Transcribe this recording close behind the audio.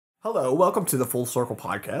Hello, welcome to the Full Circle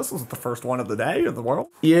Podcast. This is the first one of the day in the world.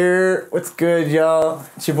 Yeah, what's good, y'all?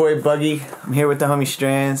 It's your boy Buggy. I'm here with the homie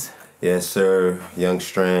Strandz. Yes, sir. Young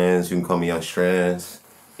Strandz. You can call me Young Strandz.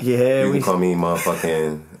 Yeah, You can call me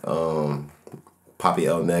motherfucking Papi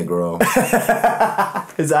El Negro.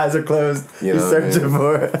 His eyes are closed. You He's know searching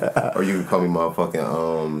for. Or you can call me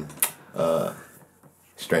motherfucking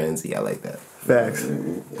Strandzy. I like that. Facts.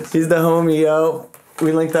 Yes. He's the homie, yo.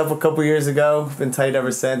 We linked up a couple years ago. Been tight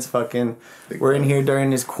ever since. Fucking, we're in here during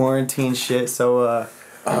this quarantine shit. So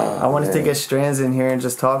I wanted to get Strandz in here and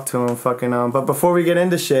just talk to him. Fucking But before we get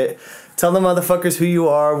into shit, tell the motherfuckers who you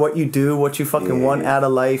are, what you do, what you fucking want out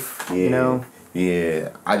of life. Yeah. You know. Yeah.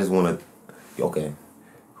 I just want to. Okay.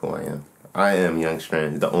 Who I am. I am Young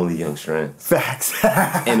Strandz, the only Young Strandz Facts.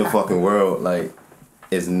 in the fucking world. Like,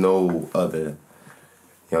 there's no other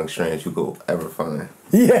Young Strandz you could ever find.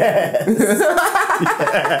 Yes.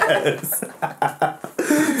 Yes.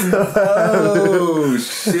 Oh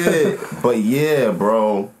shit! But yeah,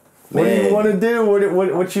 bro. What do you want to do?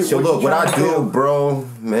 What you? So what look, you what I trying to do, bro,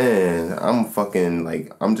 man, I'm fucking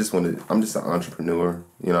like I'm just an entrepreneur.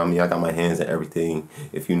 You know what I mean? I got my hands in everything.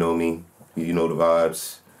 If you know me, you know the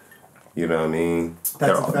vibes. You know what I mean?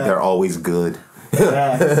 That's a fact. They're always good.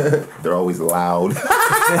 Yeah. They're always loud.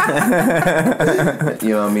 You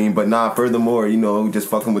know what I mean? But furthermore, just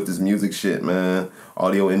fucking with this music shit, man.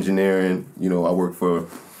 Audio engineering. I work for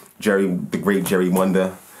the great Jerry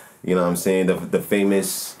Wonder. You know what I'm saying? The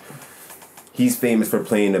famous. He's famous for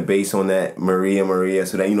playing the bass on that Maria.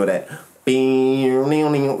 So that that. Yeah,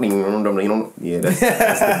 that's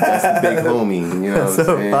the big homie. You know what I'm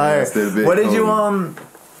saying? Fire. That's the big What did homie. you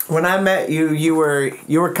When I met you, you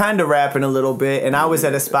were kind of rapping a little bit, and I was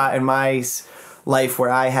at a spot in my life where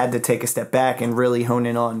I had to take a step back and really hone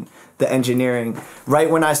in on the engineering. Right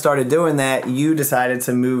when I started doing that, you decided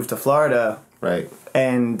to move to Florida. Right.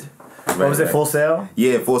 And what was it, Full Sail?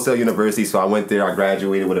 Yeah, Full Sail University. So I went there. I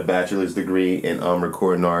graduated with a bachelor's degree in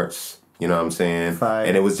recording arts. You know what I'm saying? Fire.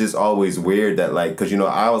 And it was just always weird that because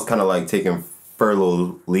I was kind of like taking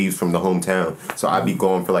furlough leaves from the hometown. So I'd be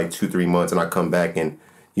gone for like 2-3 months, and I come back and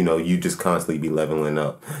you just constantly be leveling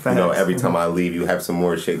up. Facts. Every time I leave, you have some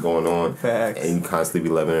more shit going on. Facts. And you constantly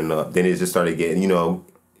be leveling up. Then it just started getting,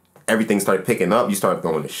 everything started picking up. You start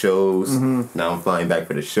going to shows. Mm-hmm. Now I'm flying back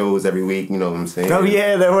for the shows every week. You know what I'm saying? Oh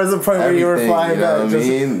yeah, there was a point where you were flying back.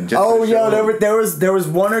 There was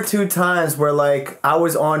 1 or 2 times where like I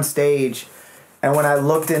was on stage, and when I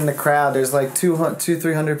looked in the crowd, there's like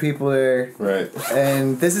 300 people there. Right.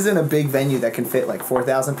 And this isn't a big venue that can fit like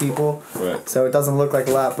 4,000 people. Right. So it doesn't look like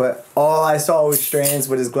a lot, but all I saw was Strandz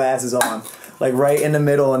with his glasses on, like right in the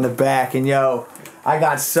middle in the back. And yo, I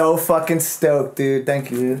got so fucking stoked, dude. Thank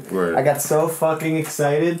you, dude. Word. I got so fucking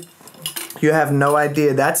excited. You have no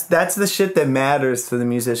idea. That's the shit that matters to the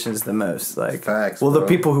musicians the most. Like, Facts, well, the bro.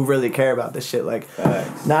 people who really care about this shit. Like,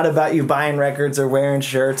 Facts. not about you buying records or wearing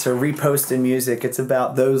shirts or reposting music. It's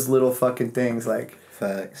about those little fucking things. Like,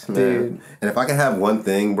 Facts, man. dude. And if I could have one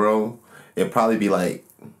thing, bro, it'd probably be like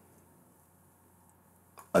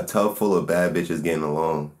a tub full of bad bitches getting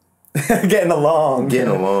along. Getting along.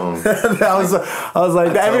 I was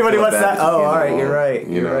like, everybody wants that. Oh, all right, you're right.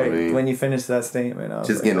 You know right. what I mean? When you finish that statement, I was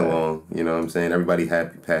Just like, getting along. You know what I'm saying? Everybody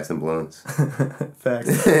happy passing blunts.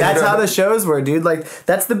 Facts. That's how the shows were, dude. Like,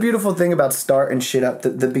 that's the beautiful thing about starting shit up.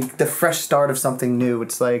 The fresh start of something new.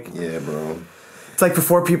 It's like, Yeah, bro. it's like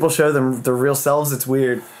before people show them their real selves. It's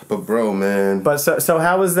weird. But bro, man. But so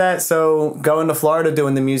how was that? So going to Florida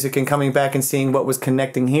doing the music and coming back and seeing what was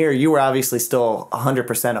connecting here, you were obviously still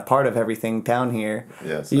 100% a part of everything down here.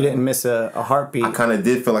 Yes. You didn't miss a heartbeat. I kind of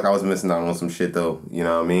did feel like I was missing out on some shit though. You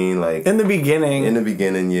know what I mean? Like In the beginning,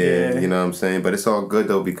 yeah. You know what I'm saying? But it's all good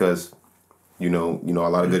though because a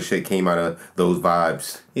lot of good shit came out of those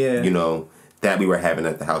vibes. Yeah. That we were having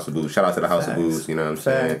at the House of Booze. Shout out to the House of Booze, you know what I'm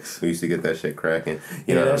saying? Facts. We used to get that shit cracking.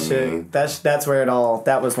 You yeah, know that what I shit. mean? That's where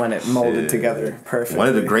that was when it molded Shit. together perfectly. One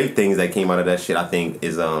of the great things that came out of that shit, I think,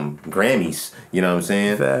 is Grammys. You know what I'm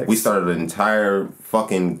saying? Facts. We started an entire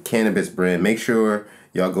fucking cannabis brand. Make sure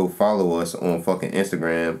y'all go follow us on fucking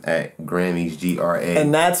Instagram at Grammys, GRA.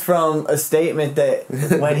 And that's from a statement that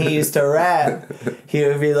when he used to rap, he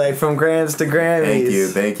would be like, from grams to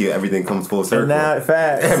Grammys. Thank you. Everything comes full circle. And now,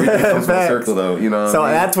 facts. Everything comes full Facts. circle though, you know what So I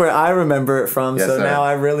mean? that's where I remember it from. Yes, so sir. now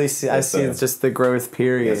I really see, I Yes, see sir. it's just the growth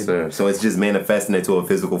period. Yes, sir. So it's just manifesting it to a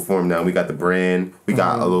physical form now. We got the brand. We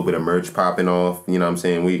got a little bit of merch popping off. You know what I'm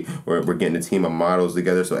saying? We're getting a team of models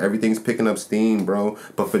together. So everything's picking up steam, bro.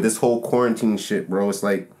 But for this whole quarantine shit, bro, it's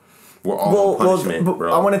like we're all on punishment,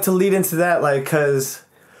 bro. I wanted to lead into that, like, cause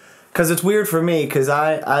it's weird for me, cause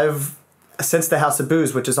I've since the House of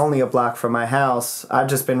Booze, which is only a block from my house, I've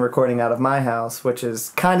just been recording out of my house, which is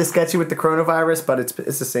kind of sketchy with the coronavirus, but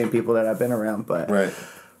it's the same people that I've been around.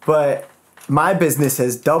 But my business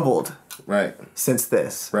has doubled. Right. Since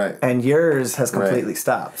this. Right. And yours has completely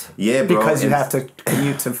stopped. Yeah, bro. Because you have to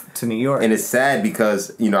commute to New York. And it's sad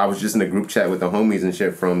because, I was just in a group chat with the homies and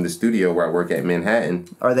shit from the studio where I work at Manhattan.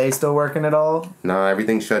 Are they still working at all? Nah,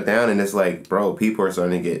 everything's shut down. And it's like, bro, people are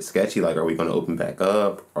starting to get sketchy. Like, are we going to open back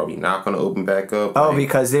up? Are we not going to open back up? Oh, like,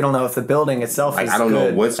 because they don't know if the building itself is I don't know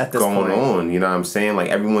good what's at this going point. on. You know what I'm saying? Like,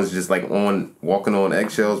 everyone's just, like, walking on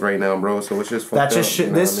eggshells right now, bro. So it's just fucked up.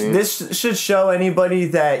 This should show anybody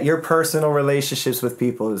that your personal relationships with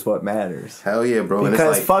people is what matters. Hell yeah, bro. Because and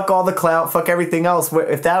it's like, fuck all the clout, fuck everything else.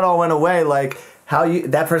 If that all went away, like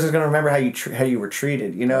that person's gonna remember how you were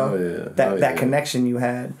treated. You know, that connection you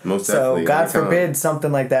had. Most definitely. So God forbid time.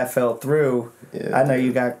 Something like that fell through. Yeah, I know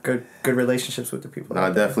you got good relationships with the people. Nah,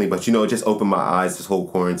 definitely. But it just opened my eyes. This whole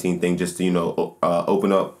quarantine thing, just to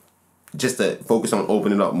open up, just to focus on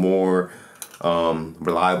opening up more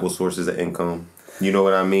reliable sources of income. You know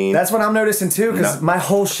what I mean? That's what I'm noticing too, because my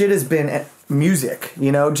whole shit has been music,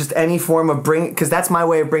 just any form of because that's my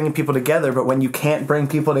way of bringing people together. But when you can't bring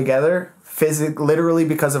people together literally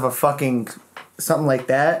because of a fucking something like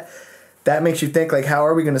that makes you think, like, how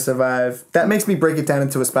are we going to survive? That makes me break it down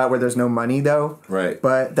into a spot where there's no money, though. Right.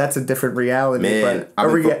 But that's a different reality. Man,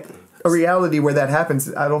 but a reality where that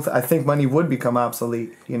happens, I think money would become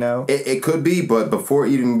obsolete, It could be, but before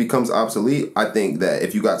it even becomes obsolete, I think that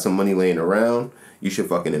if you got some money laying around, you should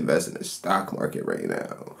fucking invest in the stock market right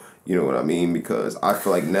now. You know what I mean? Because I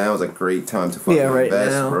feel like now is a great time to fucking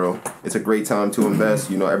invest, now. Bro. It's a great time to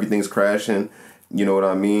invest. Everything's crashing. You know what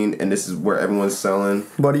I mean? And this is where everyone's selling.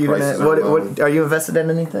 What are you what are you invested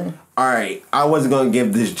in anything? All right, I wasn't gonna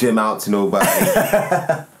give this gym out to nobody.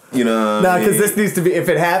 No, because this needs to be. If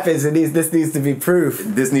it happens, this needs to be proof.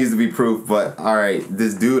 This needs to be proof. But all right,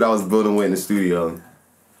 this dude I was building with in the studio.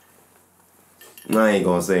 I ain't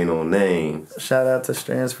gonna say no names. Shout out to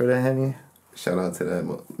Strandz for the Henny. Shout out to that.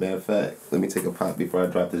 Matter of fact, let me take a pop before I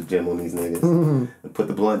drop this gem on these niggas. And put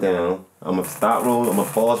the blunt down. I'm gonna stop rolling. I'm gonna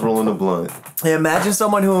pause rolling the blunt. Hey, imagine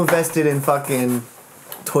someone who invested in fucking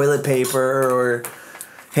toilet paper or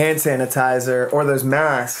hand sanitizer or those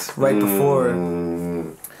masks right before.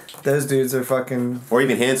 Those dudes are fucking. Or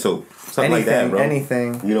even hand soap. Something like that, bro.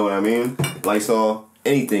 Anything. You know what I mean? Lysol.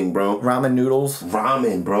 Anything, bro. Ramen noodles.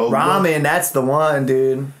 Ramen, bro. Ramen, that's the one,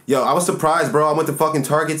 dude. Yo, I was surprised, bro. I went to fucking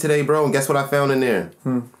Target today, bro, and guess what I found in there?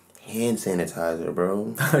 Hand sanitizer,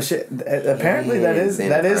 bro. Oh shit! Apparently that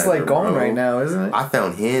is like gone right now, isn't it? I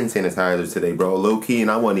found hand sanitizer today, bro. Low key, and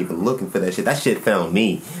I wasn't even looking for that shit. That shit found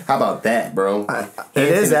me. How about that, bro? It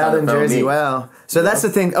is out in Jersey. Wow. So that's the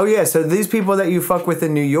thing. Oh yeah. So these people that you fuck with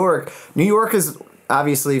in New York is.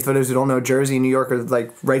 Obviously, for those who don't know, Jersey and New York are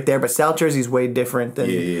like right there, but South Jersey is way different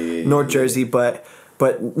than North Jersey. But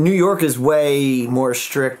New York is way more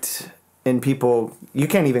strict in people. You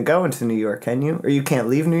can't even go into New York, can you? Or you can't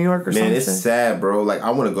leave New York or something? Man, it's sad, bro. Like,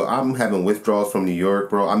 I want to go. I'm having withdrawals from New York,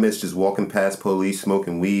 bro. I miss just walking past police,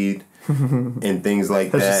 smoking weed. And things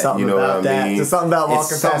like that, you know what I mean? There's something about walking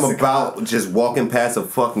past. Something about just walking past a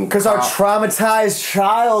fucking. Because our traumatized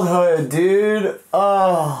childhood, dude.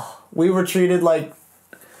 Oh, we were treated like.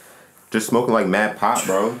 Just smoking like mad pot,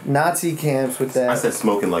 bro. Nazi camps with that. I said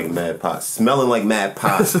smoking like mad pot. Smelling like mad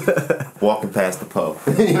pot. Walking past the pub.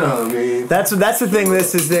 You know what I mean? That's the thing.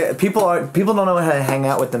 This is that people don't know how to hang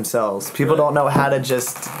out with themselves. People don't know how to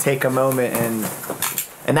just take a moment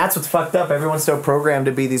and that's what's fucked up. Everyone's so programmed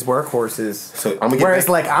to be these workhorses. So whereas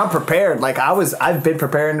like I'm prepared. Like I've been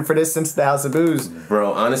preparing for this since the House of Booze.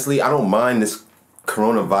 Bro, honestly, I don't mind this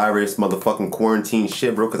coronavirus motherfucking quarantine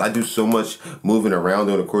shit, bro, because I do so much moving around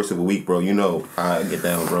during the course of a week, bro. You know how I get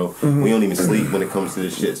down, bro. We don't even sleep when it comes to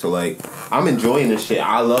this shit. So like I'm enjoying this shit.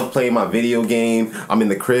 I love playing my video game. I'm in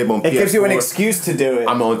the crib on PS4. It gives you an excuse to do it.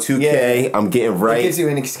 I'm on 2K. Yeah. I'm getting right. It gives you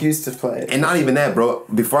an excuse to play it. And not even that, bro.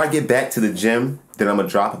 Before I get back to the gym, then I'm gonna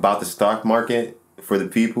drop about the stock market for the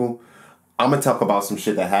people. I'm gonna talk about some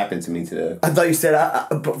shit that happened to me today. I thought you said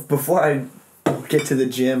before I get to the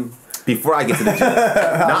gym. Before I get to the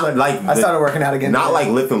gym, I started working out again. Not today. Like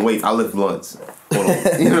lifting weights. I lift blunts. Hold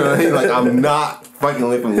on. You know what I mean? Like I'm not fucking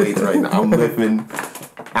lifting weights right now. I'm lifting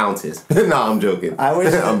ounces. No, I'm joking. I wish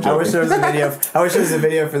there was a video. I wish there was a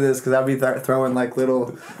video for this because I'd be throwing like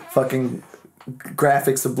little fucking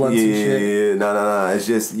graphics of blunts and shit. Yeah, no. It's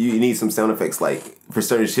just you need some sound effects like for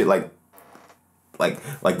certain shit like like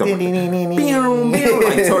the like Tory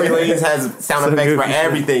Lanez has sound effects for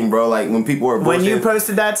everything, bro. Like when people are when you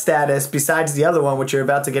posted that status, besides the other one which you're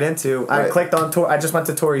about to get into, I clicked on I just went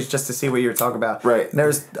to Tory's just to see what you were talking about. Right. And there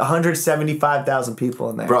was 175,000 people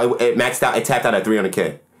in there. Bro, it maxed out. It tapped out at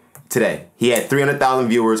 300K today. He had 300,000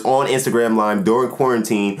 viewers on Instagram Live during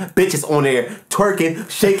quarantine. Bitches on there twerking,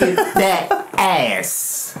 shaking that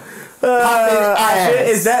ass.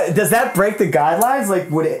 Does that break the guidelines? Like,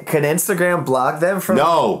 could Instagram block them from?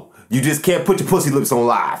 No, you just can't put your pussy lips on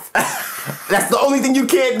live. That's the only thing you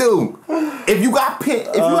can't do. If you got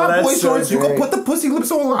boy shorts, you can put the pussy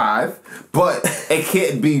lips on live, but it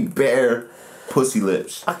can't be bare pussy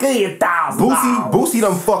lips. I'll give you $1,000. Boosie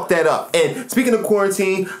done fucked that up. And speaking of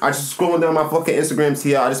quarantine, I just scrolling down my fucking Instagram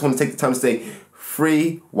here. I just want to take the time to say,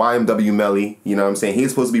 free YMW Melly. You know what I'm saying? He's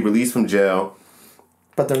supposed to be released from jail.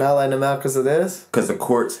 But they're not letting him out because of this? Because the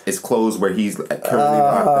courts is closed where he's currently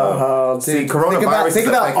locked up. See, coronavirus think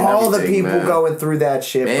about all the people going through that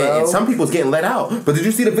shit, bro. And some people's getting let out. But did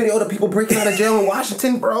you see the video of the people breaking out of jail in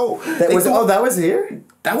Washington, bro? That was here?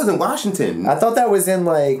 That was in Washington. I thought that was in,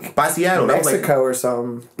 like, by Seattle. Mexico or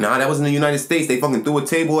something. Nah, that was in the United States. They fucking threw a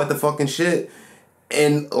table at the fucking shit.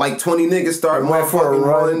 And like 20 niggas started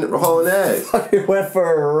hauling ass. Fucking went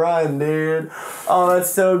for a run, dude. Oh, that's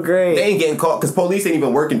so great. They ain't getting caught because police ain't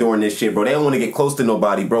even working during this shit, bro. They don't want to get close to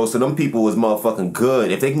nobody, bro. So them people was motherfucking good.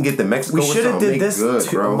 If they can get to Mexico, we should have did this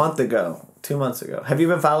good, a month ago. 2 months ago. Have you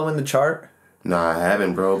been following the chart? Nah, I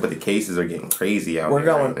haven't, bro. But the cases are getting crazy out We're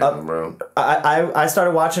going right up, now, bro. I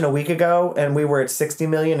started watching a week ago, and we were at 60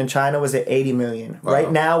 million, and China was at 80 million. Wow.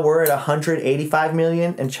 Right now, we're at 185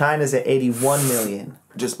 million, and China's at 81 million.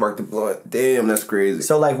 Just marked the blood. Damn, that's crazy.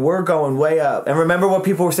 So, like, we're going way up. And remember what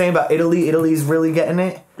people were saying about Italy? Italy's really getting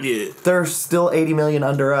it? Yeah. They're still 80 million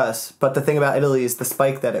under us. But the thing about Italy is the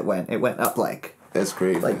spike that it went up like. That's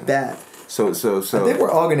crazy. Like that. So. I think we're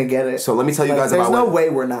all going to get it. So let me tell you guys about there's no way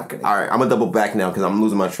we're not going to. All right, I'm going to double back now because I'm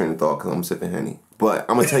losing my train of thought because I'm sipping Henny. But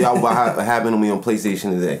I'm going to tell y'all what happened to me on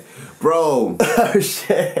PlayStation today. Bro. Oh,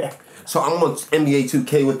 shit. So I'm on NBA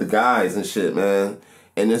 2K with the guys and shit, man.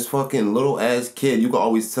 And this fucking little ass kid, you can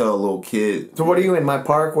always tell a little kid. So what are you in, my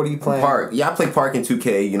park? What are you playing? Park. Yeah, I play Park in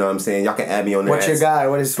 2K, you know what I'm saying? Y'all can add me on there. What's your guy?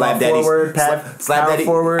 What is Slab Daddy? Forward, Slab Daddy.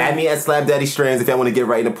 Forward? Add me at Slab Daddy Strandz if y'all want to get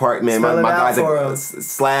right in the park, man. Spell my guys are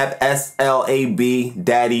Slab SLAB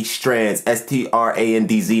Daddy Strandz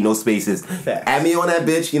STRANDZ, no spaces. Facts. Add me on that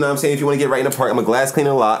bitch, you know what I'm saying? If you want to get right in the park, I'm a glass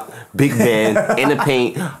cleaner lot, big man, in the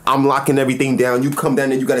paint. I'm locking everything down. You come down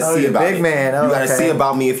there, you gotta see about big it. Man. Oh, you gotta see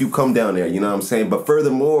about me if you come down there, you know what I'm saying? But furthermore,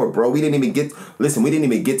 bro, we didn't even get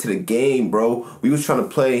to the game, bro. We was trying to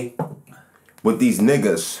play with these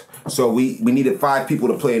niggas. So we needed 5 people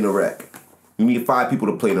to play in the rec. We needed 5 people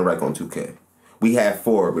to play in the rec on 2K. We had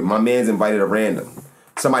 4, but my man's invited a random.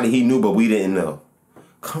 Somebody he knew but we didn't know.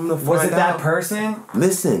 Come to find out. Was it that person?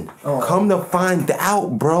 Listen, come to find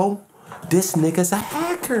out, bro. This nigga's a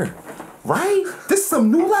hacker. Right? This is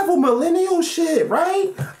some new level millennial shit,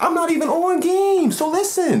 right? I'm not even on game. So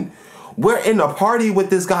listen. We're in a party with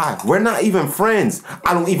this guy. We're not even friends.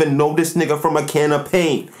 I don't even know this nigga from a can of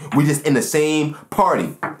paint. We just in the same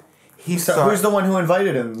party. Who's the one who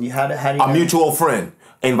invited him? How do you a mutual friend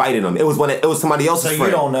invited him. It was somebody else's friend. So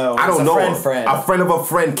you don't know. I don't know. A friend of a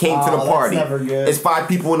friend came to the party. That's never good. It's 5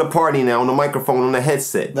 people in the party now on the microphone on the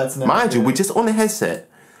headset. That's never Mind good. you, we just on the headset.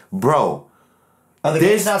 Bro. Oh, the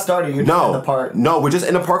game's not started. You're just in the park. No, we're just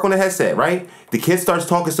in the park on the headset, right? The kid starts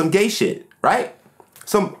talking some gay shit, right?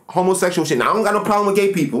 Some homosexual shit. Now, I don't got no problem with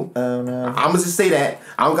gay people. Oh, no. I'm going to just say that.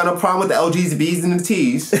 I don't got no problem with the LGs, the Bs, and the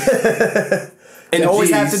Ts. And you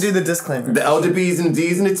always have to do the disclaimer. The LGBs and the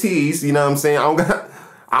Ds and the Ts, you know what I'm saying? I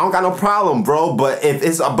don't got no problem, bro. But if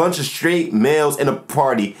it's a bunch of straight males in a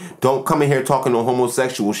party, don't come in here talking no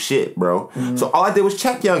homosexual shit, bro. Mm-hmm. So all I did was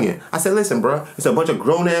check youngin. I said, listen, bro, it's a bunch of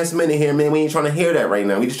grown-ass men in here, man. We ain't trying to hear that right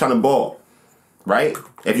now. We just trying to ball, right?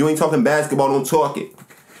 If you ain't talking basketball, don't talk it.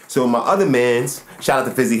 So my other mans, shout out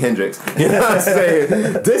to Fizzy Hendrix, you know what I'm saying?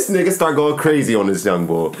 This nigga start going crazy on this young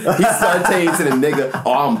boy. He started saying to the nigga,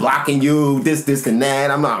 oh, I'm blocking you, this, and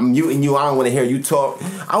that. I'm muting you. I don't want to hear you talk.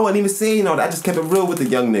 I wasn't even saying all that. I just kept it real with the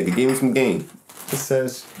young nigga. Gave him some game. It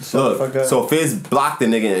says, look, so Fizz blocked the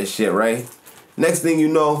nigga and shit, right? Next thing you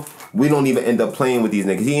know, we don't even end up playing with these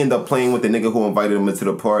niggas. He ended up playing with the nigga who invited him into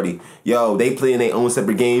the party. Yo, they playing their own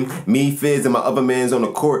separate game. Me, Fizz, and my other man's on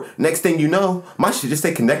the court. Next thing you know, my shit just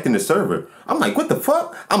say connecting the server. I'm like, what the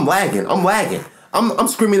fuck? I'm lagging. I'm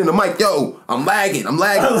screaming in the mic, yo, I'm lagging. Oh,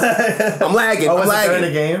 was it during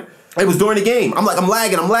the game? It was during the game. I'm like, I'm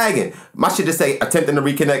lagging. My shit just say attempting to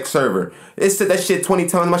reconnect server. It said that shit 20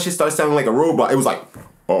 times. My shit started sounding like a robot. It was like,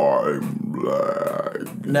 I'm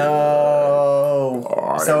black.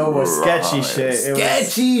 No. So it was sketchy shit.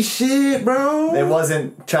 Sketchy shit, bro. It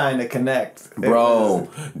wasn't trying to connect. Bro,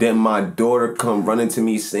 then my daughter come running to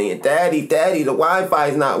me saying, Daddy, the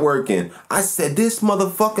Wi-Fi's not working. I said, this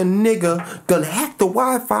motherfucking nigga done hacked the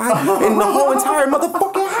Wi-Fi in the whole entire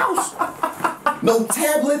motherfucking house. No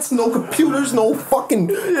tablets, no computers, no fucking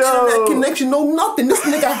internet connection, no nothing. This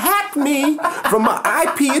nigga hacked me from my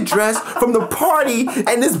IP address from the party,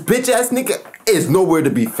 and this bitch ass nigga is nowhere to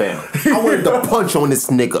be found. I wanted to punch on this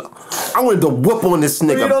nigga. I wanted to whoop on this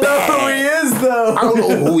nigga. You don't know who he is, though. I don't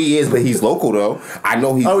know who he is, but he's local, though. I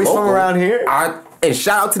know he's local. Oh, he's from around here? And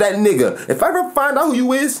shout out to that nigga. If I ever find out who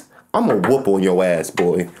you is, I'm gonna whoop on your ass,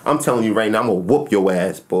 boy. I'm telling you right now, I'm gonna whoop your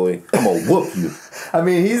ass, boy. I'm gonna whoop you. I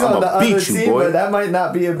mean, he's on the other team, but that might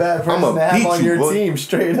not be a bad person to have on your team,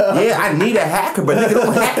 straight up. Yeah, I need a hacker, but nigga,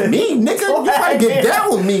 don't hack me, nigga. You gotta get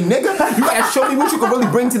down with me, nigga. You gotta show me what you can really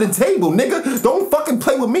bring to the table, nigga. Don't fucking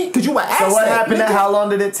play with me, cause you an asset. So what happened? How long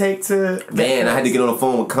did it take to... Man, I had to get on the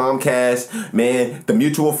phone with Comcast. Man, the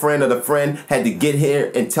mutual friend of the friend had to get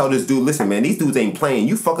here and tell this dude, listen, man, these dudes ain't playing.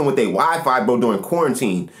 You fucking with their Wi-Fi, bro, during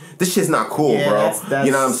quarantine. This shit's not cool, bro. That's...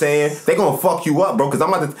 You know what I'm saying? They gonna fuck you up, bro. Cause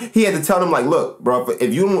I'm about to... He had to tell them, like, look, bro,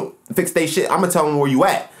 if you don't fix they shit, I'm gonna tell them where you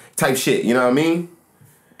at. Type shit, you know what I mean?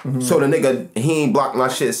 Mm-hmm. So the nigga, he ain't blocked my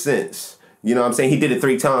shit since. You know what I'm saying? He did it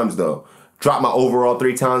 3 times, though. Dropped my overall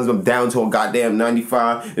 3 times. I'm down to a goddamn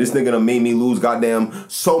 95. This nigga done made me lose goddamn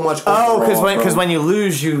so much overall, because when you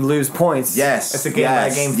lose points. Yes. It's a game by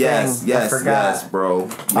game thing. Yes, yes, bro.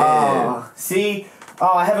 Man. See?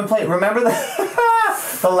 Oh, I haven't played. Remember that?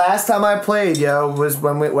 The last time I played, was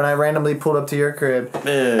when I randomly pulled up to your crib.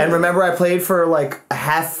 Man. And remember I played for like a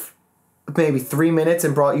half, maybe 3 minutes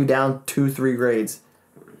and brought you down 2-3 grades.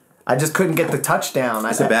 I just couldn't get the touchdown.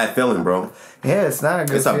 It's a bad feeling, bro. Yeah, it's not a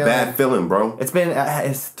good feeling. It's a bad feeling, bro. It's been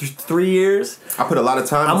 3 years. I put a lot of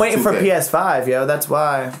time. I'm waiting for PS5, that's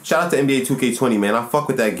why. Shout out to NBA 2K20, man. I fuck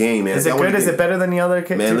with that game, man. Is it good? Is it better than the other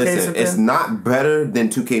 2Ks? Man, listen, it's not better than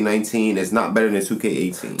 2K19. It's not better than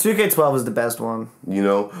 2K18. 2K12 was the best one. You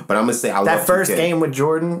know? But I'm going to say I love that first 2K. game with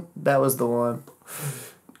Jordan, that was the one.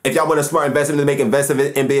 If y'all want a smart investment to make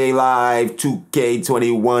investment in NBA Live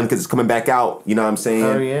 2K21 because it's coming back out, you know what I'm saying?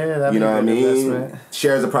 Oh yeah, that'd you know be a what I good mean? investment.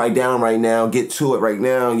 Shares are probably down right now. Get to it right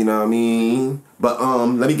now, you know what I mean? But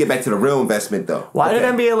let me get back to the real investment though. Why did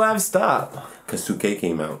NBA Live stop? Because 2K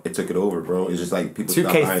came out. It took it over, bro. It's just like people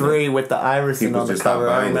 2K3 with the Iverson on the cover.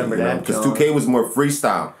 I remember that. Because 2K was more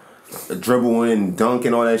freestyle. Dribbling, dunk,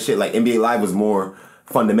 and all that shit. Like NBA Live was more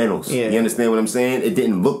fundamentals. Yeah. You understand what I'm saying? It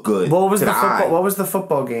didn't look good. What was the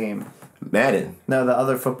football game? Madden. No, the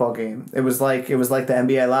other football game. It was like the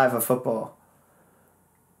NBA Live of football.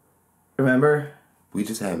 Remember? We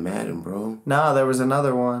just had Madden, bro. No, there was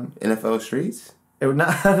another one. NFL Streets?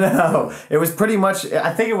 No. It was pretty much...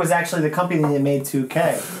 I think it was actually the company that made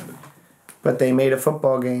 2K. But they made a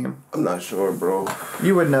football game. I'm not sure, bro.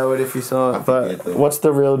 You would know it if you saw it. But what's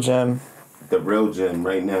the real gem? The real gem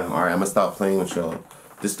right now. All right, I'm going to stop playing with y'all.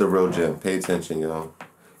 This is the real gem. Pay attention, y'all.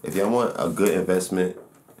 If y'all want a good investment...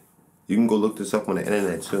 You can go look this up on the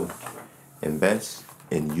internet too. Invest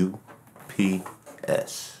in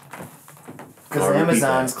UPS. Because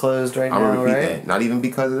Amazon's closed right now, right? That. Not even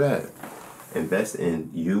because of that. Invest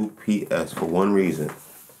in UPS for one reason.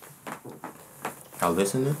 Y'all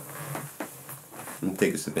listening? Let me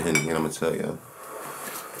take a sip of Henny and I'm going to tell y'all.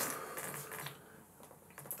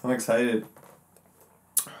 I'm excited.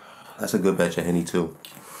 That's a good batch of Henny too.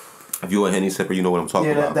 If you're a Henny sipper, you know what I'm talking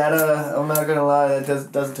about. Yeah, I'm not gonna lie,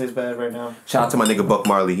 that doesn't taste bad right now. Shout out to my nigga Buck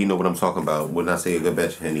Marley. He know what I'm talking about. Would not say a good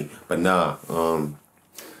batch of Henny, but nah.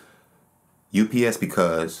 UPS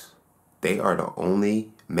because they are the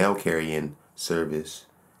only mail carrying service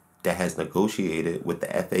that has negotiated with the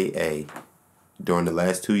FAA during the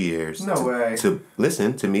last 2 years. No way. To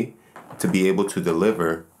listen to me, to be able to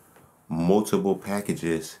deliver multiple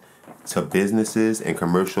packages to businesses and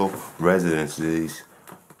commercial residences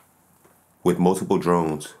with multiple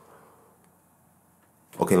drones.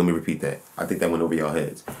 Okay, let me repeat that. I think that went over y'all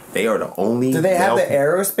heads. They are the only... Do they have the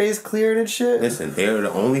aerospace cleared and shit? Listen, they are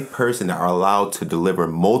the only person that are allowed to deliver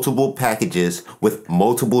multiple packages with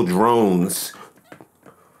multiple drones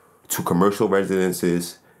to commercial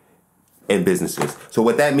residences and businesses. So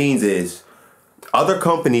what that means is other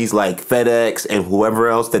companies like FedEx and whoever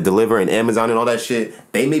else that deliver and Amazon and all that shit,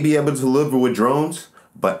 they may be able to deliver with drones,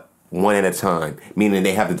 but one at a time, meaning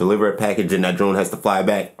they have to deliver a package and that drone has to fly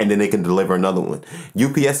back and then they can deliver another one.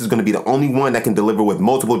 UPS is going to be the only one that can deliver with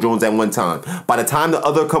multiple drones at one time. By the time the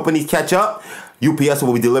other companies catch up, UPS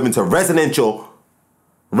will be delivering to residential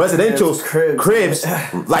cribs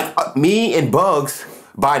like me and Bugs.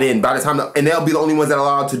 by then. By the time, and they'll be the only ones that are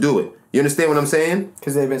allowed to do it. You understand what I'm saying?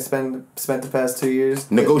 Because they've been spent the past 2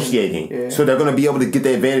 years Negotiating. Yeah. So they're going to be able to get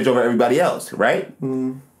the advantage over everybody else, right?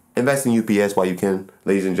 Invest in UPS while you can,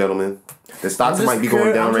 ladies and gentlemen. The stocks might be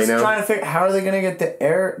going down right now. I'm just trying to figure, how are they going to get the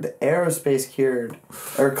aerospace cured?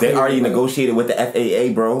 Or they already negotiated with the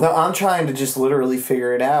FAA, bro. No, I'm trying to just literally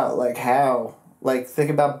figure it out. Like, how? Like, think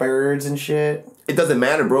about birds and shit. It doesn't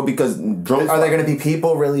matter, bro, because drones... Are there going to be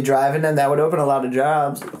people really driving them? That would open a lot of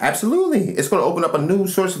jobs. Absolutely. It's going to open up a new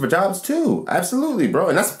source of jobs, too. Absolutely, bro.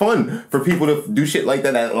 And that's fun for people to do shit like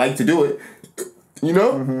that like to do it. You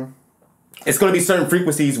know? Mm-hmm. It's going to be certain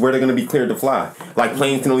frequencies where they're going to be cleared to fly. Like,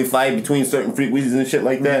 planes can only fly between certain frequencies and shit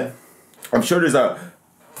like that. I'm sure there's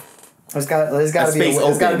There's got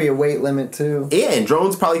to be a weight limit, too. Yeah, and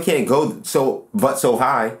drones probably can't go so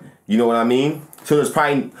high. You know what I mean? So there's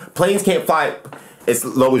probably... Planes can't fly as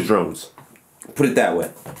low as drones. Put it that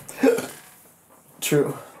way.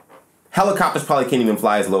 True. Helicopters probably can't even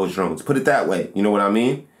fly as low as drones. Put it that way. You know what I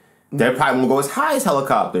mean? They probably won't go as high as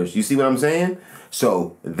helicopters. You see what I'm saying?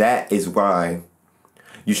 So that is why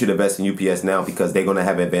you should invest in UPS now, because they're going to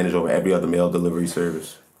have advantage over every other mail delivery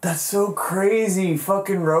service. That's so crazy.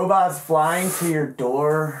 Fucking robots flying to your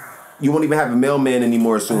door. You won't even have a mailman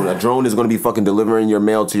anymore soon. A drone is going to be fucking delivering your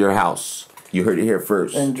mail to your house. You heard it here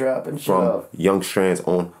first. And dropping shit from off. Young Strandz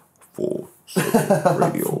on Full Circle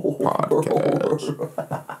Radio Podcast.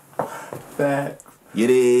 That. You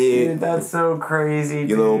did. Dude, that's so crazy,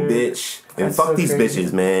 you little bitch. And that's fuck so these crazy.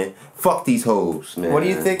 bitches, man. Fuck these hoes, man. What are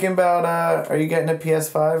you thinking about, are you getting a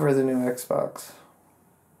PS5 or the new Xbox?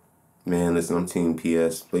 Man, listen, I'm Team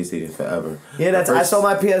PS, PlayStation forever. Yeah, I sold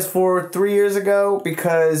my PS4 3 years ago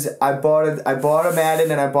because I bought a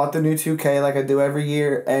Madden and I bought the new 2K like I do every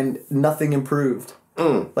year, and nothing improved.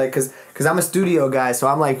 Like, cause I'm a studio guy, so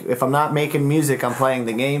I'm like, if I'm not making music, I'm playing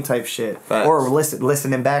the game type shit. Facts. Or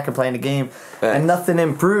listening back and playing the game. Facts. And nothing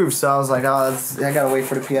improved, so I was like, I gotta wait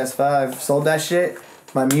for the PS5. Sold that shit,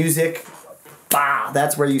 my music,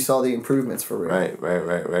 that's where you saw the improvements for real.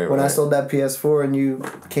 Right. When I sold that PS4 and you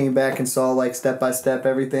came back and saw like step by step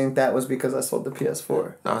everything, that was because I sold the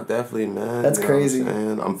PS4. Nah, definitely, man. That's crazy.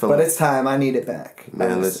 I'm feeling. But it's time. I need it back.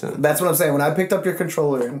 Man, listen. That's what I'm saying. When I picked up your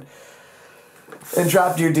controller and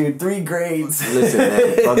dropped your dude 3 grades. Listen,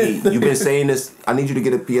 man, Buggy, you've been saying this. I need you to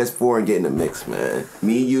get a PS4 and get in the mix, man.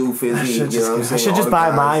 Me, you, Fizzy. I should just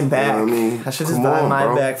buy mine back. You know what I mean? I should just buy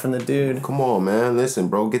mine back from the dude. Come on, man. Listen,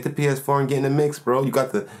 bro. Get the PS4 and get in the mix, bro. You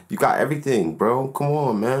got everything, bro. Come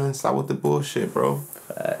on, man. Stop with the bullshit, bro.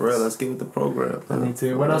 Bro, let's get with the program. Man. Me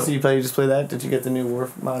too. What else did you play? You just play that? Did you get the new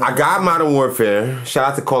Modern Warfare? I got Modern Warfare. Shout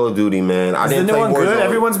out to Call of Duty, man. I didn't play Warzone. Good?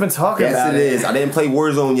 Everyone's been talking about it. Yes, it is. I didn't play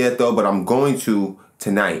Warzone yet, though, but I'm going to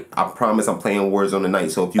tonight. I promise I'm playing Warzone tonight.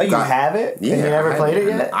 So if you you have it? Yeah. And you never played it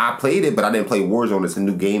yet? I played it, but I didn't play Warzone. It's a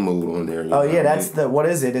new game mode on there. What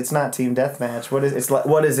is it? It's not Team Deathmatch. What is it?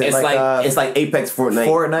 It's like Apex Fortnite.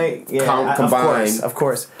 Fortnite, yeah. Combined. Of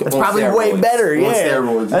course. That's probably way better, yeah.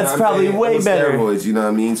 Steroids, that's probably way better. Steroids, you know what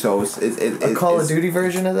I mean? So it's a Call of Duty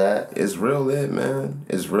version of that? It's real lit, man.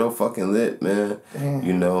 It's real fucking lit, man. Damn.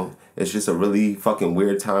 You know? It's just a really fucking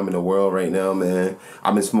weird time in the world right now, man.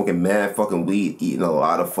 I've been smoking mad fucking weed, eating a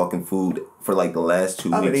lot of fucking food for like the last 2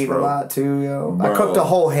 weeks, I've been eating bro. a lot too, yo. Bro. I cooked a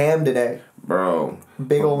whole ham today. Bro.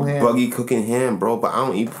 Big old ham. Buggy cooking ham, bro, but I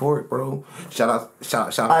don't eat pork, bro. Shout out.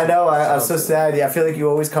 I know, I'm so sad. Yeah, I feel like you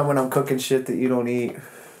always come when I'm cooking shit that you don't eat.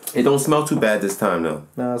 It don't smell too bad this time, though.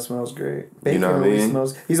 No, it smells great. Bacon, you know what I mean?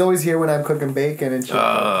 Smells. He's always here when I'm cooking bacon and shit.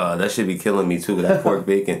 That should be killing me too, that pork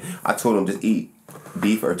bacon. I told him just eat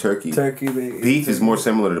beef or turkey. Turkey bacon. Beef is more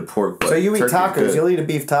similar to pork. But so you eat tacos? You'll eat a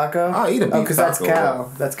beef taco? I'll eat a beef taco. Because that's cow.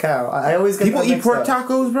 Bro. That's cow. I always get people eat pork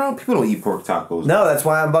tacos, bro. People don't eat pork tacos. No, that's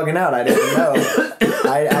why I'm bugging out. I didn't know.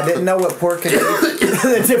 I didn't know what pork and beef,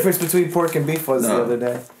 the difference between pork and beef was the other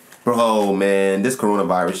day. Bro, man, this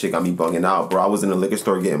coronavirus shit got me bugging out, bro. I was in the liquor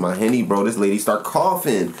store getting my Henny, bro. This lady started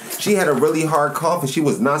coughing. She had a really hard cough and she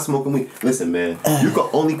was not smoking weed. Listen, man, you can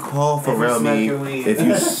only cough around me if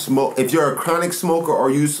you smoke. If you're a chronic smoker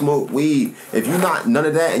or you smoke weed. If you're not none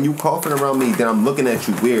of that and you coughing around me, then I'm looking at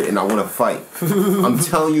you weird and I want to fight. I'm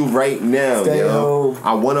telling you right now, yo.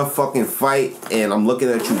 I want to fucking fight and I'm looking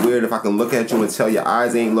at you weird. If I can look at you and tell your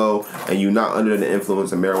eyes ain't low and you're not under the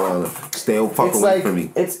influence of marijuana, stay fucking away from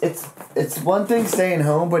me. It's one thing staying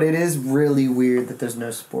home, but it is really weird that there's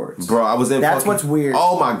no sports. Bro, I was in That's what's weird.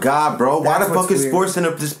 Oh my god, bro. Why the fuck is Sports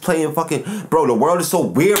Center just playing fucking... Bro, the world is so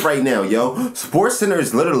weird right now, yo. Sports Center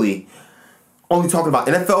is literally only talking about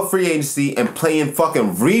NFL free agency and playing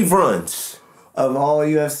fucking reruns of all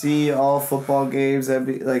UFC, all football games. That'd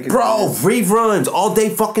be like, Bro, reruns all day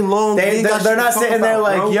fucking long. they're not sitting there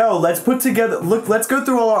like, yo, let's put together. Look, let's go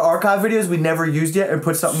through all our archive videos we never used yet and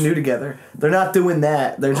put something new together. They're not doing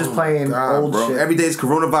that. They're just playing old shit. Every day is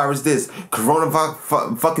coronavirus this,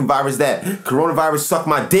 coronavirus fucking virus that, coronavirus suck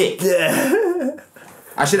my dick. Yeah.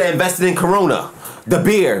 I should have invested in Corona, the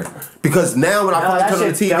beer, because now when I fucking turn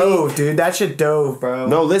on the TV, dope, dude, that shit dope, bro.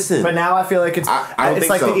 No, listen. But now I feel like it's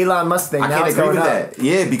like so. the Elon Musk thing. I can't agree with that.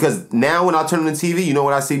 Yeah, because now when I turn on the TV, you know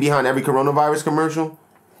what I see behind every coronavirus commercial?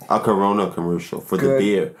 A Corona commercial for the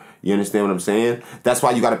beer. You understand what I'm saying? That's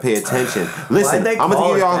why you gotta pay attention. Listen, I'm gonna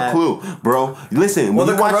give y'all a clue, bro. Listen, well,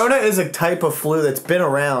 the Corona is a type of flu that's been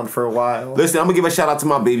around for a while. Listen, I'm gonna give a shout out to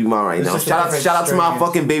my baby mom right now. Shout out to my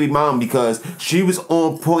fucking baby mom because she was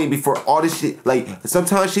on point before all this shit. Like,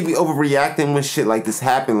 sometimes she be overreacting when shit like this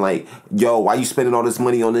happen. Like, yo, why you spending all this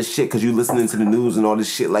money on this shit? Because you listening to the news and all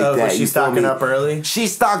this shit like that. She stocking up early? She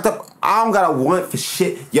stocked up. I don't got a want for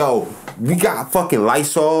shit. Yo, we got fucking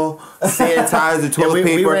Lysol, sanitizer, toilet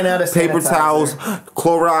paper, we ran out of paper towels,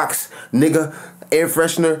 Clorox, nigga, air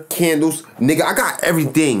freshener, candles, nigga. I got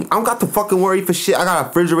everything. I don't got to fucking worry for shit. I got a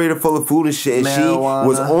refrigerator full of food and shit, and marijuana. She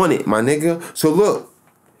was on it, my nigga. So look,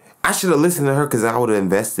 I should have listened to her because I would have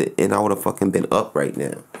invested and I would have fucking been up right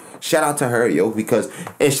now. Shout out to her, yo,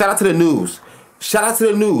 and shout out to the news. Shout out to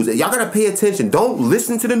the news. Y'all gotta pay attention. Don't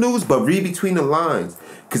listen to the news, but read between the lines.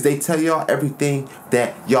 Because they tell y'all everything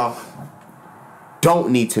that y'all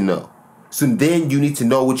don't need to know. So then you need to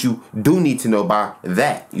know what you do need to know by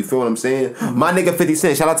that. You feel what I'm saying? My nigga 50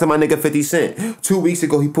 Cent. Shout out to my nigga 50 Cent. 2 weeks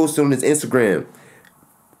ago, he posted on his Instagram,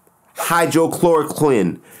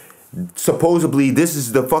 hydrochloroquine. Supposedly, this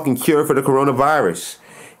is the fucking cure for the coronavirus.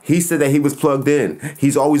 He said that he was plugged in.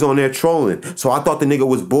 He's always on there trolling. So I thought the nigga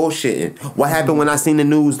was bullshitting. What happened when I seen the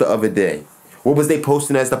news the other day? What was they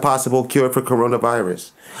posting as the possible cure for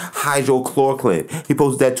coronavirus? Hydrochloroquine. He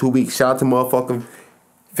posted that 2 weeks. Shout out to motherfucking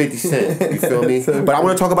 50 Cent. You feel me? But I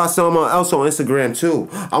want to talk about someone else on Instagram too.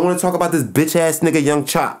 I want to talk about this bitch ass nigga Young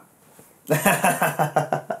Chop.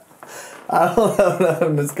 I don't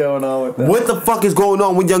know what's going on with that. What the fuck is going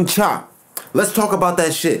on with Young Chop? Let's talk about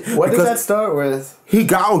that shit. What did that start with? He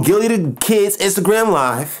got on Gilly the Kid's Instagram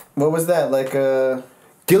Live. What was that? Like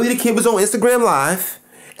Gilly the Kid was on Instagram Live.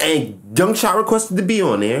 And Young Chop requested to be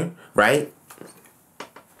on there, right?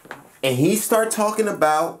 And he started talking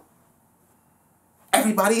about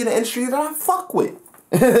everybody in the industry that I fuck with.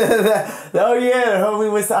 Oh yeah,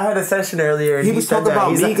 homie I had a session earlier. And he was talking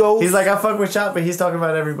about Migos. He's like, I fuck with Chop, but he's talking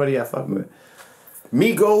about everybody I fuck with.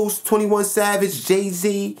 Migos, 21 Savage,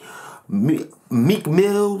 Jay-Z, Meek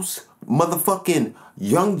Mills, motherfucking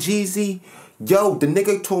Young Jeezy. Yo, the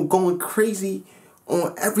nigga going crazy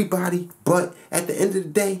on everybody, but at the end of the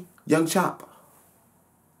day, Young Chop,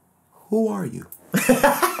 who are you?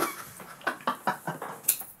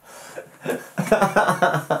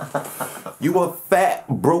 You a fat,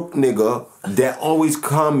 broke nigga that always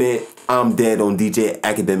comment, I'm dead on DJ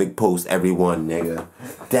Academic Post, everyone, nigga.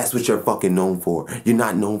 That's what you're fucking known for. You're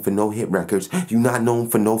not known for no hit records. You're not known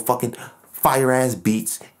for no fucking fire-ass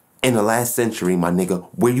beats in the last century, my nigga.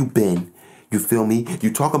 Where you been? You feel me?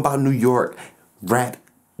 You talking about New York rap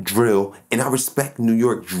drill, and I respect New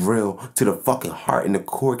York drill to the fucking heart and the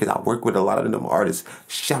core because I work with a lot of them artists.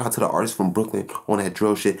 Shout out to the artists from Brooklyn on that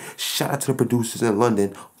drill shit. Shout out to the producers in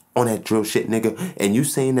London on that drill shit, nigga. And you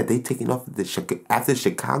saying that they taking off after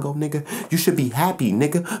Chicago, nigga? You should be happy,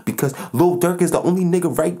 nigga, because Lil Durk is the only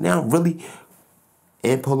nigga right now really,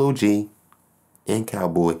 and Polo G and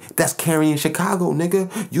Cowboy that's carrying Chicago, nigga.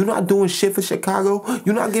 You not doing shit for Chicago.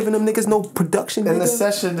 You not giving them niggas no production, nigga. In the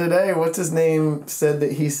session today, what's his name said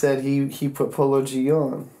that he put Polo G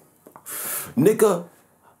on. Nigga,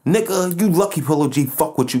 you lucky Polo G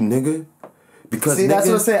fuck with you, nigga. Because see, that's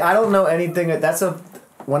what I'm saying. I don't know anything.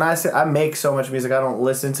 When I say I make so much music, I don't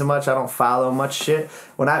listen to much. I don't follow much shit.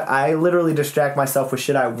 When I literally distract myself with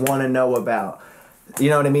shit I want to know about. You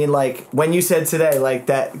know what I mean? Like, when you said today, like,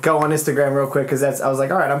 that, go on Instagram real quick, because I was like,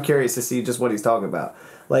 all right, I'm curious to see just what he's talking about.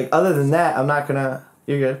 Like, other than that, I'm not gonna,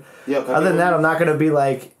 you're good. Yeah, other than that, I'm not gonna be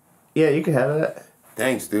like, yeah, you can have it.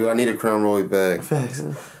 Thanks, dude. I need a Crown Royal bag. Thanks.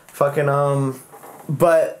 Fucking,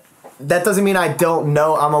 but that doesn't mean I don't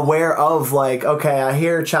know. I'm aware of, like, okay, I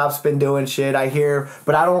hear Chop's been doing shit,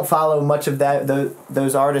 but I don't follow much of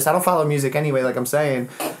those artists. I don't follow music anyway, like I'm saying,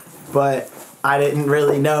 but I didn't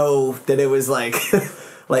really know that it was like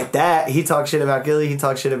like that. He talks shit about Gilly. He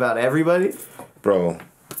talks shit about everybody. Bro,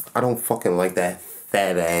 I don't fucking like that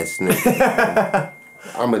fat ass nigga.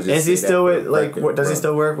 I'ma just. Is he still with does he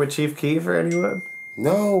still work with Chief Keef or anyone?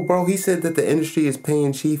 No, bro. He said that the industry is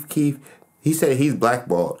paying Chief Keef He said he's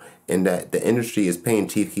blackballed and that the industry is paying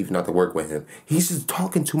Chief Keef not to work with him. He's just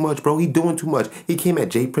talking too much, bro. He doing too much. He came at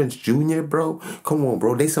J Prince Jr., bro. Come on,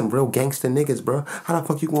 bro. They some real gangster niggas, bro. How the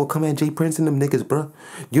fuck you gonna come at J Prince and them niggas, bro?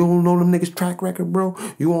 You don't know them niggas' track record, bro?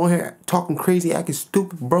 You on here talking crazy, acting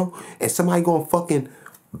stupid, bro? And somebody gonna fucking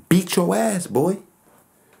beat your ass, boy.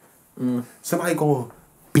 Somebody gonna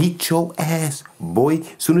beat your ass, boy.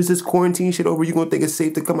 Soon as this quarantine shit over, you gonna think it's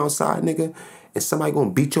safe to come outside, nigga? And somebody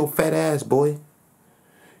gonna beat your fat ass, boy.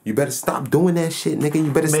 You better stop doing that shit, nigga. You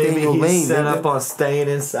better stay in your lane, nigga. Maybe he's set up on staying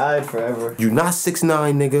inside forever. You not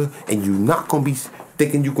 6'9", nigga, and you not gonna be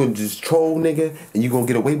thinking you gonna just troll, nigga, and you gonna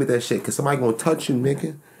get away with that shit, cause somebody gonna touch you,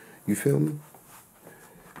 nigga. You feel me?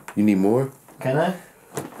 You need more? Can I?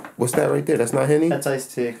 What's that right there? That's not Henny? That's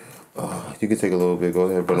iced tea. Oh, you can take a little bit. Go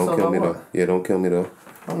ahead, but don't kill me, though. Yeah, don't kill me, though.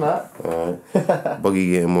 I'm not. Alright. Buggy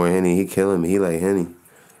getting more Henny. He killing me. He like Henny.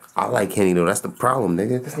 I like Henny though. That's the problem,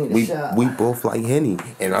 nigga. We both like Henny,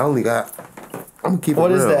 and I only got. I'm gonna keep it real.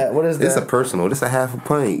 What is that? What is that? It's a personal. This a half a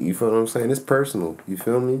pint. You feel what I'm saying? It's personal. You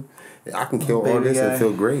feel me? I can kill all this and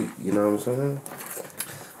feel great. You know what I'm saying?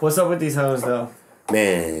 What's up with these hoes though?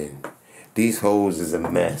 Man, these hoes is a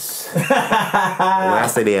mess. When I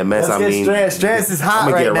say they a mess, I mean Strandz is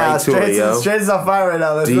hot right now. Strandz is on fire right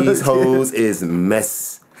now. These hoes is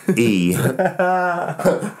mess-y.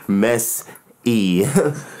 Mess-y.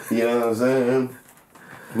 You know what I'm saying?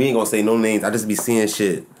 We ain't gonna say no names. I just be seeing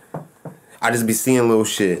shit. I just be seeing little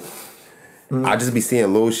shit. I just be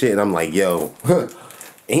seeing little shit, and I'm like, yo,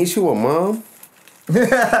 ain't you a mom?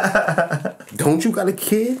 Don't you got a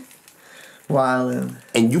kid? Wildin'.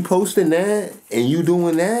 And you posting that, and you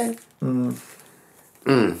doing that?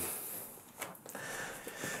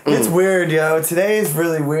 It's weird, yo. Today is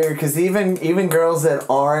really weird because even girls that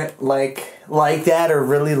aren't like that or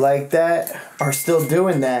really like that are still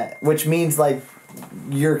doing that, which means like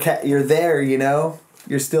you're there, you know,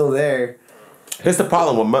 you're still there. Here's the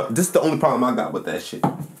problem with this is the only problem I got with that shit.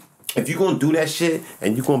 If you gonna do that shit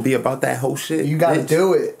and you gonna be about that whole shit, you gotta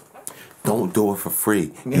do it. Don't do it for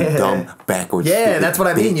free. You dumb backwards. Yeah, that's what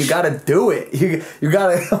I mean. You gotta do it. You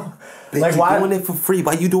gotta. Bitch, like, why doing it for free?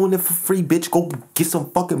 Why you doing it for free, bitch? Go get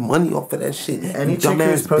some fucking money off of that shit. Any chick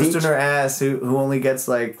who's posting her ass who only gets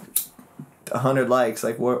like 100 likes,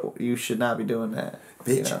 like what you should not be doing that.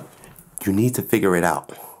 Bitch, you need to figure it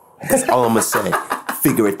out. That's all I'm gonna say.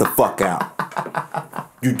 Figure it the fuck out.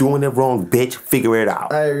 You doing it wrong, bitch. Figure it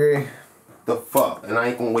out. I agree. The fuck? And I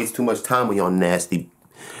ain't gonna waste too much time with y'all nasty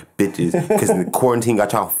bitches, because the quarantine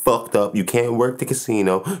got y'all fucked up. You can't work the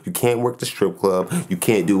casino, you can't work the strip club, you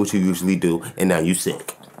can't do what you usually do, and now you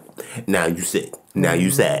sick. Now you sick. Now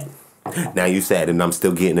you sad. Now you sad, and I'm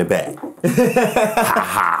still getting it back. Ha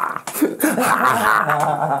ha.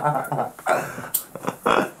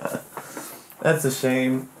 That's a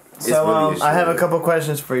shame. So really a shame. I have a couple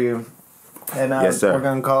questions for you, and yes, sir. We're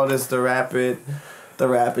gonna call this the rapid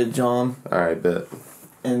John. All right, bet.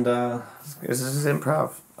 And this is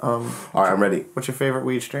improv. All right, I'm ready. What's your favorite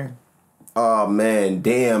weed strain? Oh man,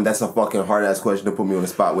 damn, that's a fucking hard ass question to put me on the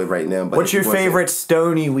spot with right now. But what's your favorite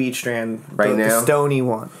stony weed strand? Right now, the stony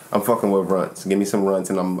one. I'm fucking with runts. Give me some runts,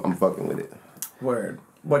 and I'm fucking with it. Word.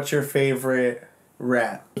 What's your favorite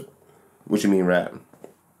rap? What you mean rap?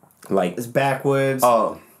 Like it's backwoods.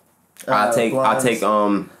 Oh, I take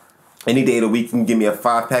any day of the week. You can give me a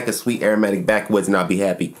 5-pack of sweet aromatic backwoods, and I'll be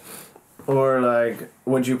happy. Or like,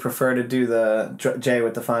 would you prefer to do the J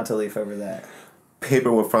with the Fanta leaf over that?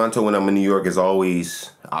 Paper with Fronto when I'm in New York is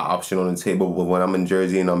always an option on the table, but when I'm in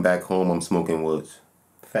Jersey and I'm back home, I'm smoking woods.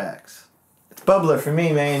 Facts. It's bubbler for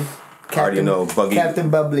me, man. I already know. Buggy.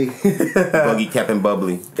 Captain Bubbly. Buggy, Captain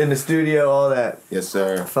Bubbly. In the studio, all that. Yes,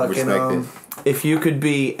 sir. Fucking, respect it. If you could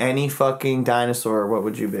be any fucking dinosaur, what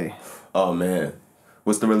would you be? Oh, man.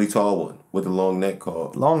 What's the really tall one with the long neck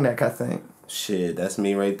called? Long neck, I think. Shit, that's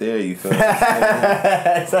me right there, you feel me?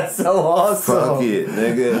 That's so awesome. Fuck it,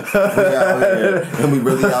 nigga. We out here, and we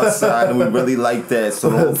really outside, and we really like that, so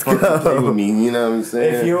don't fucking play with me, you know what I'm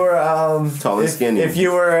saying? If you were, tall and skinny. If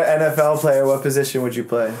you were an NFL player, what position would you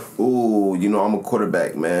play? Ooh, you know, I'm a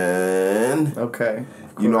quarterback, man. Okay.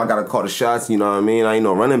 Cool. You know, I gotta call the shots, you know what I mean? I ain't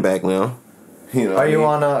no running back now. You know are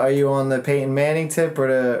you on the Peyton Manning tip or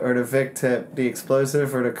the Vic tip, the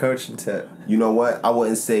explosive or the coaching tip? You know what? I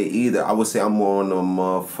wouldn't say either. I would say I'm more on the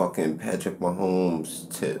motherfucking Patrick Mahomes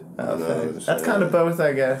tip. Okay. That's kind of both,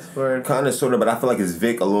 I guess. Kind of, sort of, but I feel like it's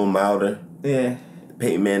Vic a little milder. Yeah.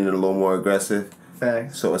 Peyton Manning a little more aggressive.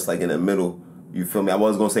 Facts. So it's like in the middle. You feel me? I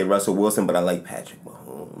was gonna say Russell Wilson, but I like Patrick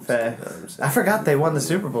Mahomes. Facts. I forgot they won the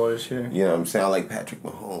Super Bowl this year. You know what I'm saying? I like Patrick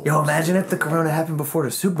Mahomes. Yo, imagine if the corona happened before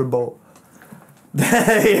the Super Bowl.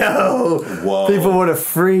 Yo, Whoa. people would have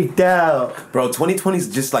freaked out. Bro, 2020 is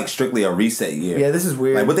just like strictly a reset year. Yeah, this is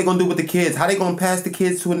weird. Like, what they gonna do with the kids? How they gonna pass the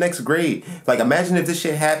kids to a next grade? Like, imagine if this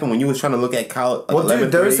shit happened when you was trying to look at college. Well,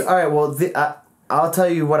 dude, all right. Well, I'll tell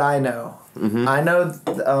you what I know. Mm-hmm. I know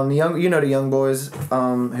the young boys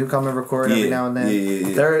who come and record every now and then.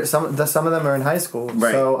 Yeah. They're some of them are in high school.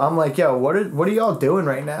 Right. So I'm like, yo, what are y'all doing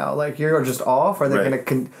right now? Like, you're just off? Are they Right.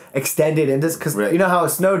 gonna extend it into? Because Right. you know how a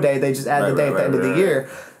snow day they just add the day at the end of the right. year.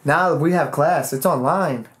 Now we have class. It's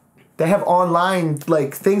online. They have online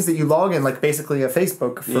like things that you log in, like basically a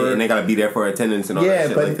Facebook. For, Yeah, and they gotta be there for attendance and all that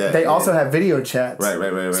shit but like that. they also have video chats.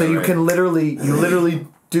 Right. So you can literally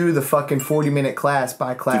do the fucking 40-minute class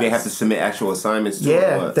by class. Do they have to submit actual assignments to it or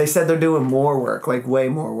Yeah, what? they said they're doing more work, like way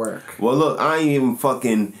more work. Well, look, I ain't even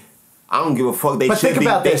fucking. I don't give a fuck. They But should think be.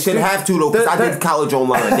 about They this, should dude. have to though, because I did college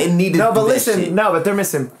online. They need to No, but do that listen, shit. no, but they're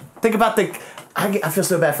missing. Think about I feel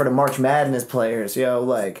so bad for the March Madness players, yo,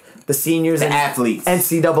 like the seniors The and athletes.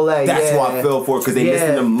 NCAA. That's yeah. what I feel for, because they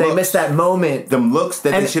missing them looks. They missed that moment. Them looks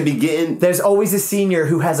that And they should be getting. There's always a senior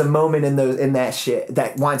who has a moment in that shit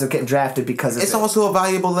that winds up getting drafted because of It's it. also a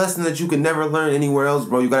valuable lesson that you can never learn anywhere else,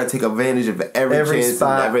 bro. You gotta take advantage of every chance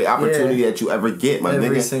spot, and every opportunity yeah. that you ever get, my nigga.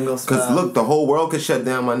 Every single spot. Because look, the whole world could shut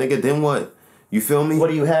down, my nigga. Then what? You feel me? What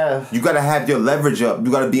do you have? You gotta have your leverage up. You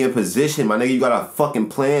gotta be in position, my nigga. You gotta fucking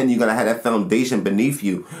plan. You gotta have that foundation beneath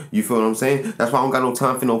you. You feel what I'm saying? That's why I don't got no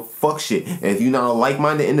time for no fuck shit. And if you're not a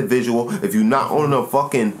like-minded individual, if you're not on the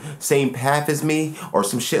fucking same path as me, or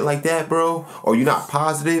some shit like that, bro, or you're not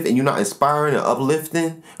positive and you're not inspiring and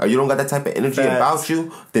uplifting, or you don't got that type of energy Facts. about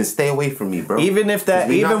you, then stay away from me, bro. Even if that, 'Cause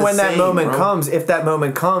we not even the when that same, moment bro. comes,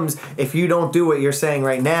 if you don't do what you're saying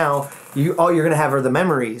right now, all you're gonna have are the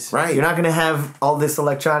memories. Right. You're not gonna have all this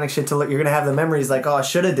electronic shit to look. You're gonna have the memories like, oh, I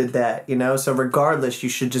should have did that. You know. So regardless, you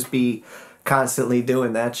should just be constantly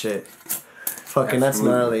doing that shit. Fucking, that's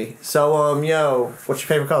Absolutely. gnarly. So yo, what's your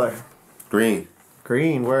favorite color? Green,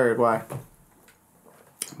 Green. Word. Why?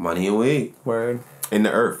 money and weed, Word. and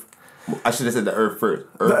the earth. I should have said the earth first.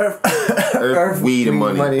 Earth. Earth, weed, and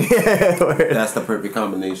money. Word. That's the perfect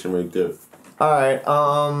combination right there. All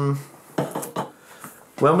right.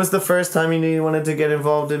 When was the first time you knew you wanted to get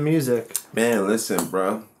involved in music? Man, listen,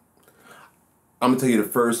 bro. I'm gonna tell you the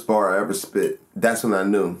first bar I ever spit. That's when I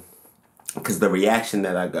knew, cause the reaction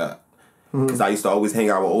that I got. Cause I used to always hang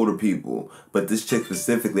out with older people, but this chick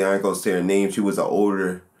specifically, I ain't gonna say her name. She was an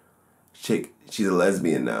older chick. She's a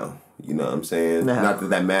lesbian now. You know what I'm saying? Nah. Not that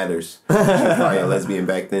that matters. She was probably a lesbian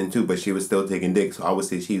back then too, but she was still taking dick. So I would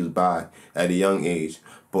say she was bi at a young age,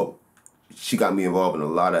 but she got me involved in a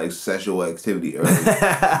lot of sexual activity early. You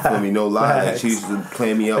feel me? No lie. Like, she used to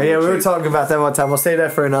play me up. Yeah, with we were chicks. talking about that one time. We'll say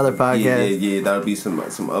that for another podcast. Yeah, that'll be some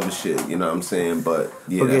other shit, you know what I'm saying? But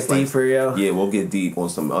yeah, We'll that's get deeper, yo. Yeah, we'll get deep on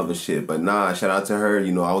some other shit. But nah, shout out to her.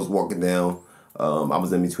 You know, I was walking down, I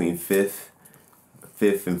was in between 5th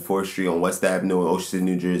and 4th Street on West Avenue in Ocean City,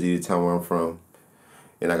 New Jersey, the town where I'm from.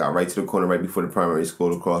 And I got right to the corner right before the primary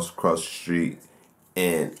school across the street.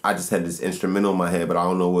 And I just had this instrumental in my head, but I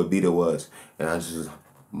don't know what beat it was. And I just was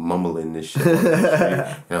mumbling this shit on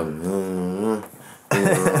the street.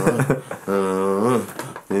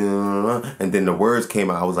 And then the words came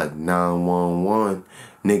out. I was like, 911,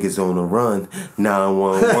 niggas on the run.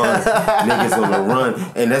 911, niggas on the run.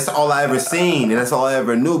 And that's all I ever seen. And that's all I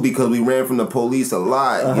ever knew, because we ran from the police a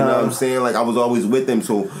lot. You know what I'm saying? Like, I was always with them.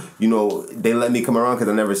 So, you know, they let me come around because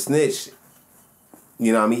I never snitched.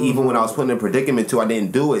 You know what I mean? Even when I was put in a predicament too, I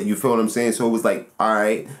didn't do it. You feel what I'm saying? So it was like, all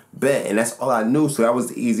right, bet. And that's all I knew. So that was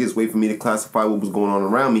the easiest way for me to classify what was going on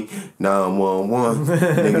around me. 911,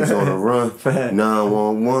 niggas on the run.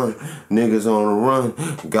 911, niggas on the run.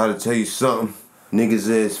 Gotta tell you something. Niggas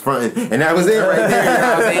is frontin'. And that was it right there. You know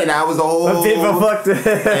what I'm saying? That was a whole... People fucked it.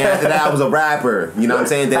 And after that, I was a rapper. You know what I'm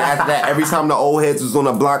saying? Then after that, every time the old heads was on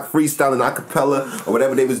the block freestyling acapella or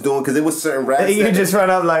whatever they was doing, because there was certain raps You could just run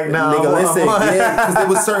up like, no. Nigga, listen, yeah, because there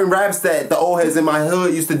was certain raps that the old heads in my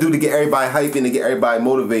hood used to do to get everybody hyped and to get everybody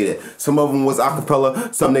motivated. Some of them was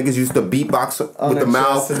acapella. Some niggas used to beatbox with the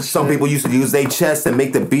mouth. Some people used to use their chest and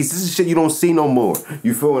make the beats. This is shit you don't see no more.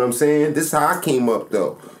 You feel what I'm saying? This is how I came up,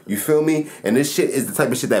 though. You feel me? And this shit is the type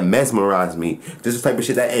of shit that mesmerized me. This is the type of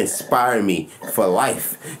shit that inspired me for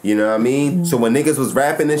life. You know what I mean? So when niggas was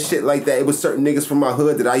rapping and shit like that, it was certain niggas from my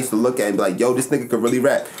hood that I used to look at and be like, yo, this nigga could really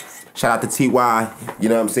rap. Shout out to T.Y. You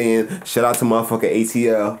know what I'm saying? Shout out to motherfucking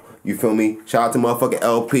ATL. You feel me? Shout out to motherfucking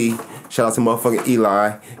LP. Shout out to motherfucking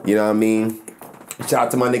Eli. You know what I mean? Shout out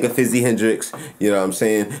to my nigga Fizzy Hendrix. You know what I'm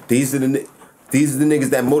saying? These are the niggas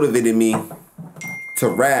that motivated me to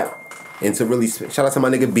rap. And to really, shout out to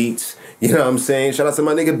my nigga Beats. You know what I'm saying? Shout out to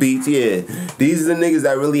my nigga Beats, yeah. These are the niggas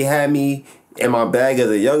that really had me in my bag as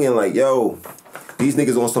a youngin', like, yo, these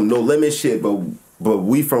niggas on some no limit shit, but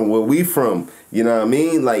we from where we from. You know what I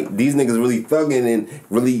mean? Like, these niggas really thugging and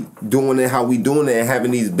really doing it how we doing it and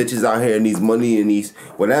having these bitches out here and these money and these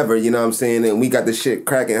whatever, you know what I'm saying? And we got the shit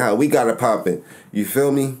cracking how we got it popping. You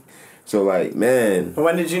feel me? So, like, man.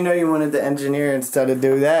 When did you know you wanted to engineer instead of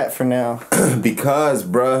do that for now? Because,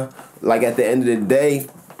 bruh, like, at the end of the day,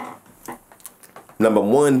 number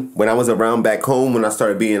one, when I was around back home, when I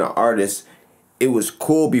started being an artist, it was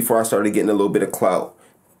cool before I started getting a little bit of clout.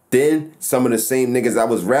 Then some of the same niggas I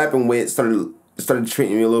was rapping with started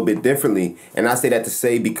treating me a little bit differently. And I say that to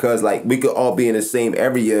say because, like, we could all be in the same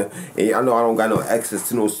area, and I know I don't got no access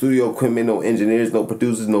to no studio equipment, no engineers, no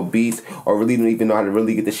producers, no beats, or really don't even know how to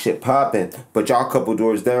really get the shit popping. But y'all a couple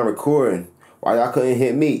doors down recording. Why y'all couldn't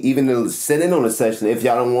hit me? Even to sit in on a session if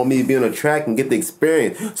y'all don't want me to be on a track and get the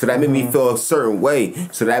experience. So that made me feel a certain way.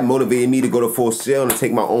 So that motivated me to go to Full Sail and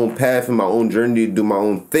take my own path and my own journey to do my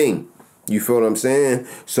own thing. You feel what I'm saying?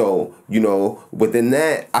 So, you know, within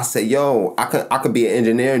that, I say, yo, I could be an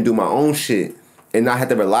engineer and do my own shit and not have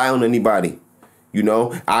to rely on anybody. You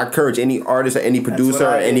know, I encourage any artist or any producer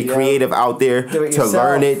or any creative out there to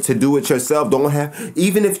learn it, to do it yourself.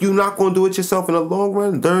 Even if you're not going to do it yourself in the long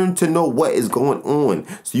run, learn to know what is going on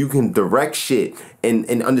so you can direct shit and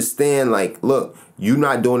understand, like, look, you're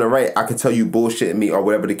not doing it right. I can tell you bullshitting me or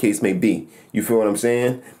whatever the case may be. You feel what I'm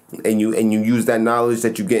saying? And you use that knowledge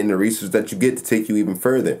that you get and the resources that you get to take you even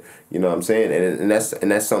further. You know what I'm saying? And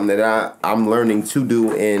that's something that I'm learning to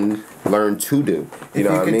do and learn to do. You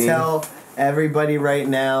know what I mean? Tell everybody right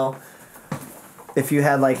now, if you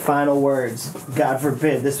had like final words, God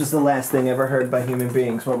forbid, this was the last thing ever heard by human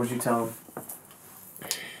beings, what would you tell them?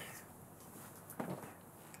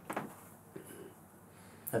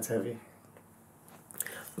 That's heavy.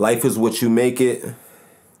 Life is what you make it.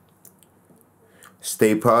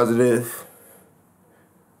 Stay positive.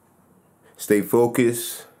 Stay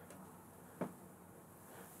focused.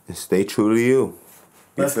 And stay true to you.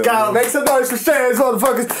 Let's go. Make some noise for Strandz,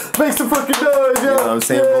 motherfuckers. Make some fucking noise, yo. You know what I'm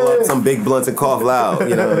saying? Roll up some big blunts and cough loud.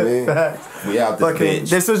 You know what I mean? We out this bitch.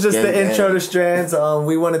 This was just the intro to Strandz.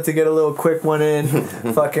 We wanted to get a little quick one in.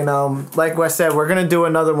 Fucking like I said, we're gonna do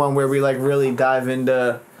another one where we like really dive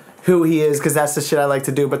into who he is, because that's the shit I like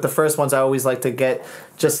to do. But the first ones I always like to get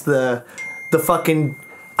just the fucking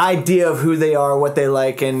idea of who they are, what they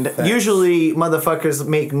like, and usually motherfuckers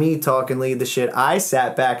make me talk and lead the shit. I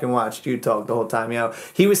sat back and watched you talk the whole time, yo.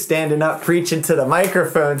 He was standing up preaching to the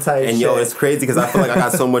microphone type and shit. Yo, it's crazy because I feel like I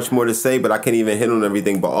got so much more to say, but I can't even hit on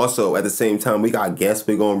everything. But also at the same time, we got guests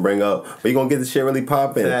we're gonna bring up. We're gonna get the shit really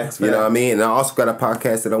popping. You know what I mean? And I also got a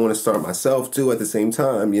podcast that I want to start myself too at the same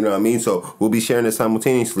time. You know what I mean? So we'll be sharing it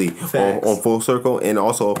simultaneously on Full Circle, and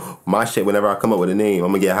also my shit whenever I come up with a name. I'm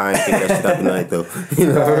gonna get high and kick that shit out tonight though. You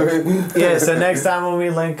know? Yeah, so next time when we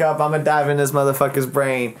link up, I'm gonna dive in this motherfucker's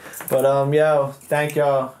brain. But yo, thank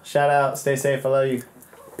y'all. Shout out, stay safe, I love you.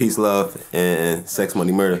 Peace, love, and sex,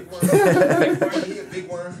 money, murder. Big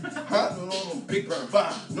worm, huh? No, big worm,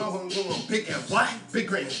 no, big what? Big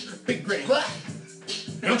grain, what?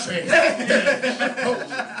 No train.